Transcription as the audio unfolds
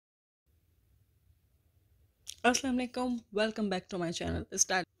Assalamu alaikum, welcome back to my channel.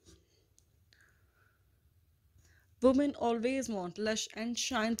 Style. Women always want lush and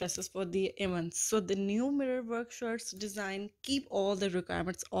shine dresses for the events, so the new mirror work shirts design keep all the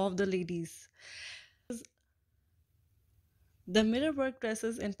requirements of the ladies. The mirror work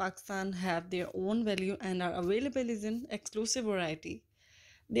dresses in Pakistan have their own value and are available in exclusive variety.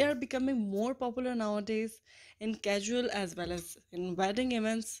 They are becoming more popular nowadays in casual as well as in wedding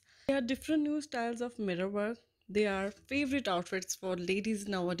events. There are different new styles of mirror work. They are favorite outfits for ladies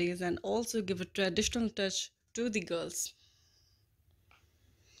nowadays and also give a traditional touch to the girls.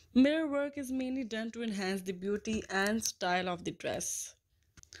 Mirror work is mainly done to enhance the beauty and style of the dress.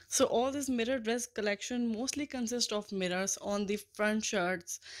 So all this mirror dress collection mostly consists of mirrors on the front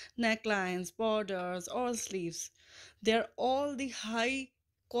shirts, necklines, borders, or sleeves. They are all the high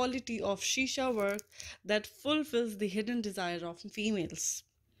quality of Sheesha work that fulfills the hidden desire of females.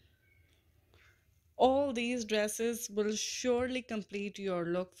 All these dresses will surely complete your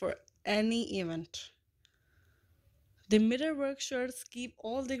look for any event. The mirror work shirts keep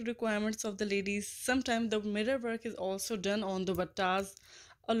all the requirements of the ladies. Sometimes the mirror work is also done on the dupattas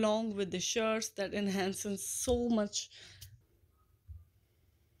along with the shirts that enhances so much.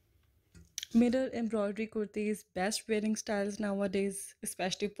 Mirror embroidery kurtis best wearing styles nowadays,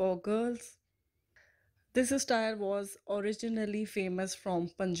 especially for girls. This style was originally famous from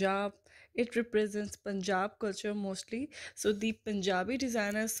Punjab. It represents Punjab culture mostly. So the Punjabi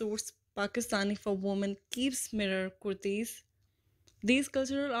designer suits Pakistani for women keeps mirror kurtis. These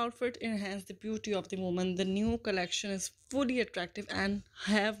cultural outfits enhance the beauty of the woman. The new collection is fully attractive and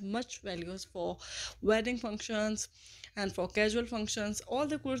have much values for wedding functions and for casual functions. All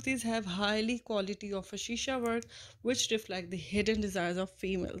the kurtis have highly quality of a shisha work which reflect the hidden desires of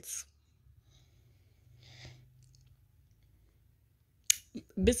females.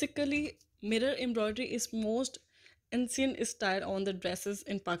 Basically, mirror embroidery is most ancient style on the dresses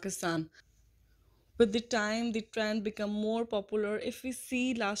in Pakistan. With the time, the trend become more popular. If we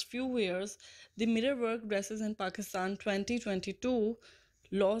see last few years, the mirror work dresses in Pakistan 2022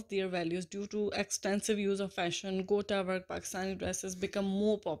 lost their values due to extensive use of fashion. Gota work Pakistani dresses become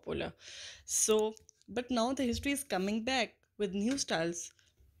more popular. So, but now the history is coming back with new styles.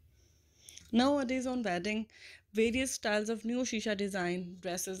 Nowadays on wedding, various styles of new shisha design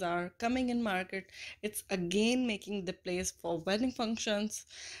dresses are coming in market. It's again making the place for wedding functions.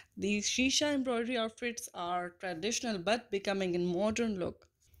 These shisha embroidery outfits are traditional but becoming in modern look.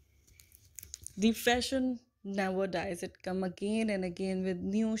 The fashion never dies, it come again and again with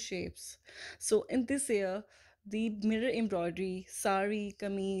new shapes. So in this year, the mirror embroidery sari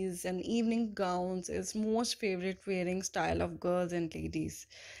kameez and evening gowns is most favorite wearing style of girls and ladies.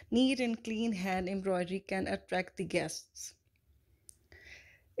 Neat and clean hand embroidery can attract the guests.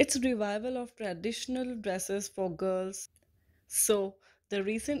 It's revival of traditional dresses for girls, so the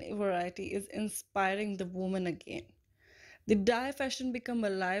recent variety is inspiring the woman again. The dye fashion become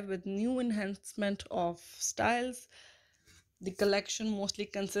alive with new enhancement of styles. The collection mostly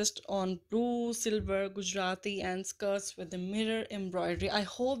consists on blue, silver, Gujarati and skirts with the mirror embroidery. I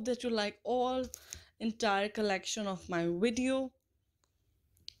hope that you like all entire collection of my video.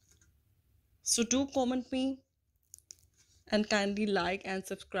 So do comment me and kindly like and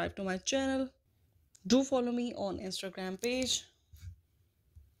subscribe to my channel. Do follow me on Instagram page.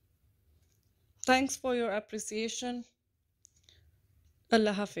 Thanks for your appreciation.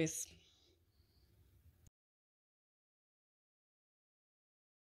 Allah Hafiz.